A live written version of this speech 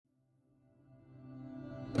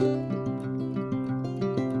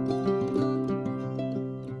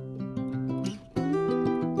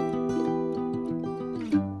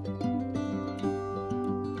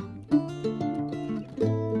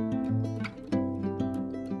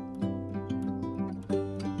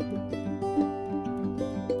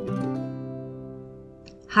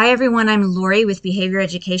Hi everyone, I'm Lori with Behavior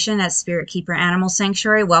Education at Spirit Keeper Animal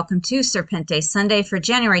Sanctuary. Welcome to Serpentes Sunday for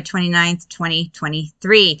January 29th,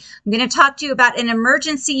 2023. I'm going to talk to you about an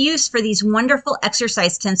emergency use for these wonderful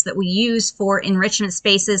exercise tents that we use for enrichment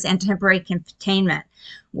spaces and temporary containment.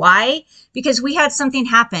 Why? Because we had something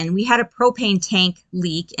happen. We had a propane tank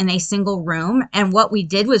leak in a single room, and what we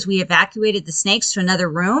did was we evacuated the snakes to another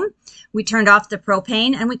room. We turned off the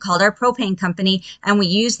propane and we called our propane company, and we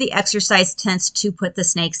used the exercise tents to put the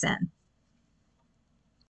snakes in.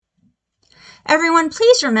 Everyone,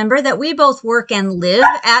 please remember that we both work and live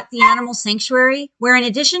at the animal sanctuary, where in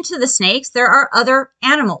addition to the snakes, there are other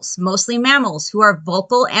animals, mostly mammals, who are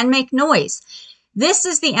vocal and make noise. This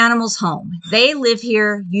is the animal's home. They live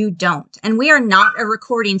here, you don't. And we are not a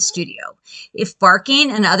recording studio. If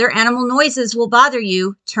barking and other animal noises will bother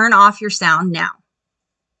you, turn off your sound now.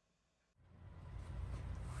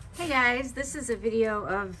 Hey guys, this is a video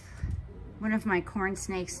of one of my corn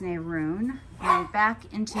snakes, Nehruin, going back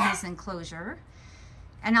into his enclosure.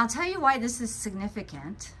 And I'll tell you why this is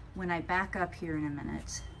significant when I back up here in a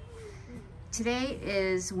minute. Today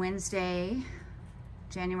is Wednesday,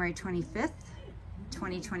 January 25th,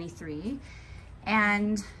 2023,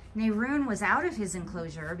 and Nehruin was out of his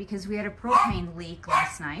enclosure because we had a propane leak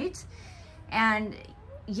last night. And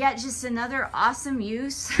yet just another awesome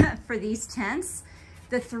use for these tents.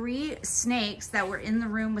 The 3 snakes that were in the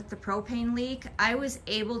room with the propane leak, I was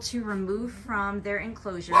able to remove from their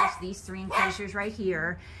enclosures, these 3 enclosures right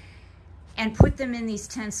here, and put them in these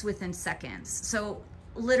tents within seconds. So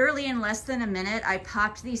literally in less than a minute, I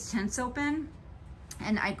popped these tents open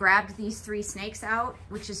and I grabbed these 3 snakes out,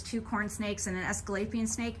 which is 2 corn snakes and an Aesculapian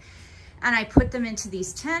snake, and I put them into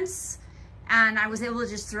these tents. And I was able to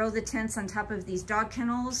just throw the tents on top of these dog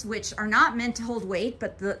kennels, which are not meant to hold weight,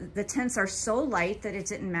 but the tents are so light that it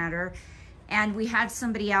didn't matter. And we had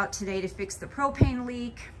somebody out today to fix the propane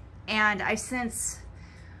leak. And I've since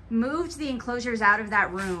moved the enclosures out of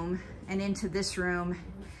that room and into this room.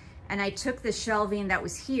 And I took the shelving that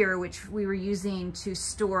was here, which we were using to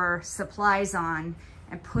store supplies on,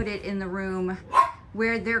 and put it in the room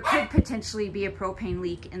where there could potentially be a propane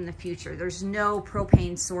leak in the future. There's no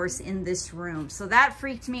propane source in this room. So that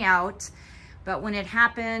freaked me out. But when it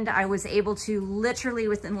happened, I was able to literally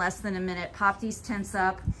within less than a minute pop these tents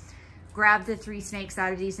up, grab the 3 snakes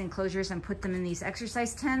out of these enclosures and put them in these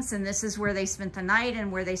exercise tents. And this is where they spent the night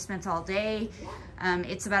and where they spent all day.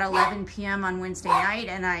 It's about 11 p.m. on Wednesday night,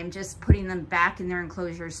 and I'm just putting them back in their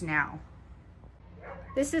enclosures now.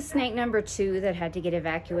 This is snake number 2 that had to get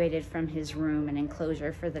evacuated from his room and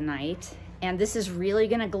enclosure for the night. And this is really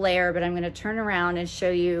gonna glare, but I'm gonna turn around and show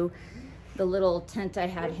you the little tent I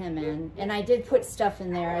had him in. And I did put stuff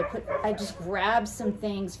in there. I just grabbed some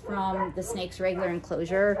things from the snake's regular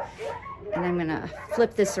enclosure, and I'm gonna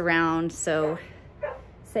flip this around. So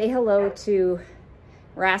say hello to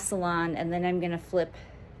Rassilon, and then I'm gonna flip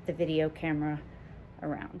the video camera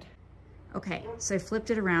around. Okay, so I flipped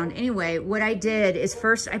it around. Anyway, what I did is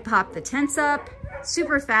first I popped the tents up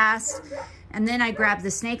super fast, and then I grabbed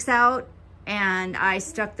the snakes out and I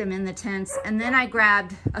stuck them in the tents. And then I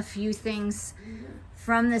grabbed a few things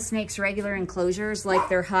from the snake's regular enclosures, like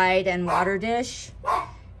their hide and water dish,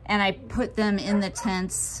 and I put them in the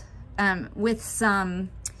tents with some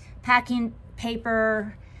packing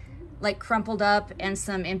paper, like crumpled up, and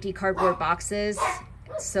some empty cardboard boxes,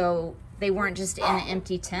 so they weren't just in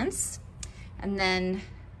empty tents. And then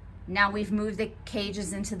now we've moved the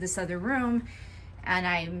cages into this other room, and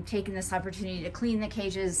I'm taking this opportunity to clean the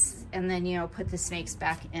cages and then, you know, put the snakes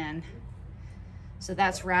back in. So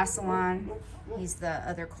that's Rassilon. He's the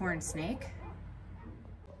other corn snake.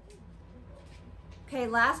 Okay,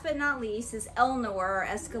 last but not least is Elnor, our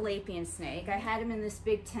Aesculapian snake. I had him in this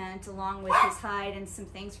big tent along with his hide and some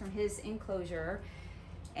things from his enclosure.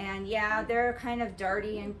 And yeah, they're kind of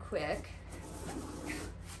darty and quick.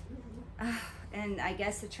 And I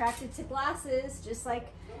guess attracted to glasses, just like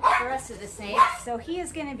the rest of the snakes. So he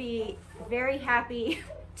is going to be very happy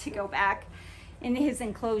to go back into his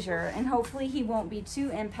enclosure, and hopefully he won't be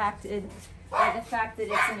too impacted by the fact that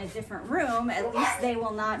it's in a different room. At least they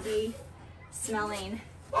will not be smelling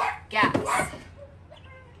gas.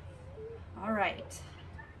 All right.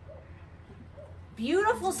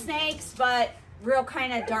 Beautiful snakes, but real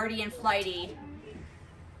kind of darty and flighty,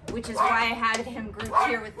 which is why I had him grouped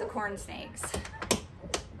here with the corn snakes.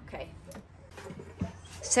 Okay.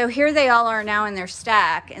 So here they all are now in their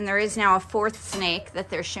stack, and there is now a fourth snake that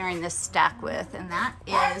they're sharing this stack with, and that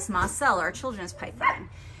is Marcel, our children's python.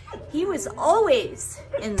 He was always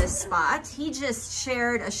in this spot. He just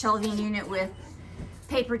shared a shelving unit with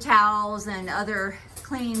paper towels and other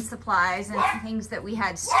cleaning supplies and things that we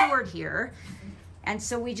had stored here. And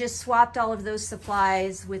so we just swapped all of those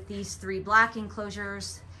supplies with these 3 black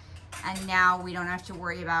enclosures, and now we don't have to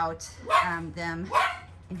worry about them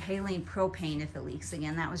inhaling propane if it leaks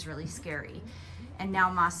again. That was really scary. And now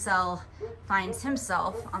Marcel finds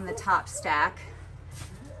himself on the top stack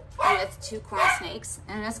with 2 corn snakes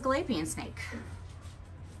and an Asclepian snake.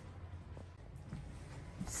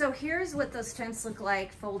 So here's what those tents look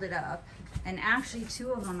like folded up. And actually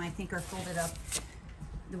 2 of them I think are folded up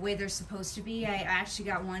the way they're supposed to be. I actually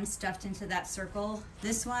got one stuffed into that circle.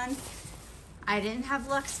 This one, I didn't have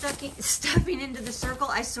luck stuffing into the circle.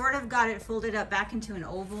 I sort of got it folded up back into an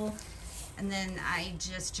oval, and then I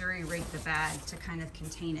just jury-rigged the bag to kind of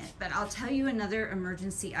contain it. But I'll tell you another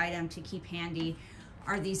emergency item to keep handy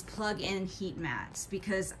are these plug-in heat mats,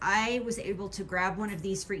 because I was able to grab one of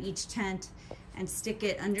these for each tent and stick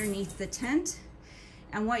it underneath the tent.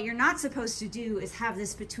 And what you're not supposed to do is have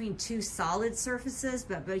this between 2 solid surfaces,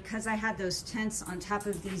 but because I had those tents on top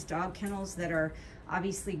of these dog kennels that are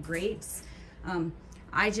obviously grates,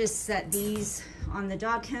 I just set these on the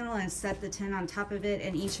dog kennel and set the tent on top of it,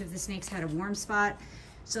 and each of the snakes had a warm spot.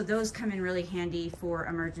 So those come in really handy for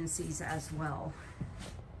emergencies as well.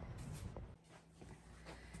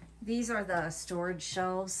 These are the storage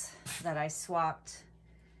shelves that I swapped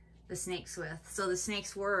the snakes with. So the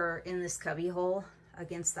snakes were in this cubby hole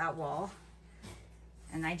against that wall,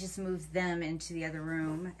 and I just moved them into the other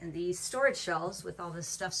room, and these storage shelves with all this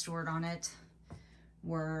stuff stored on it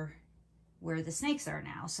were where the snakes are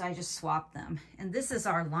now, so I just swapped them. And this is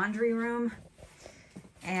our laundry room,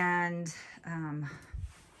 and I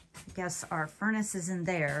guess our furnace is in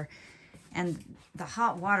there, and the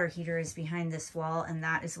hot water heater is behind this wall, and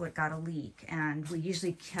that is what got a leak. And we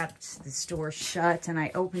usually kept the store shut, and I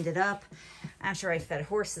opened it up after I fed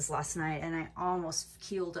horses last night, and I almost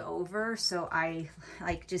keeled over. So I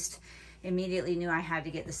just immediately knew I had to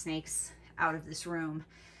get the snakes out of this room.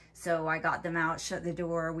 So I got them out, shut the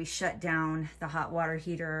door, we shut down the hot water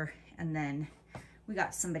heater, and then we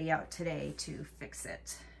got somebody out today to fix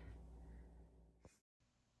it.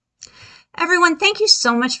 Everyone, thank you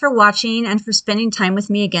so much for watching and for spending time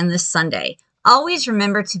with me again this Sunday. Always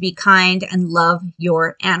remember to be kind and love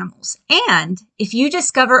your animals. And if you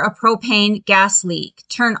discover a propane gas leak,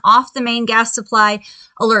 turn off the main gas supply,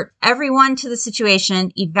 alert everyone to the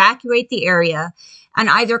situation, evacuate the area, and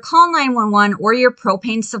either call 911 or your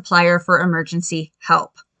propane supplier for emergency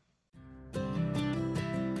help.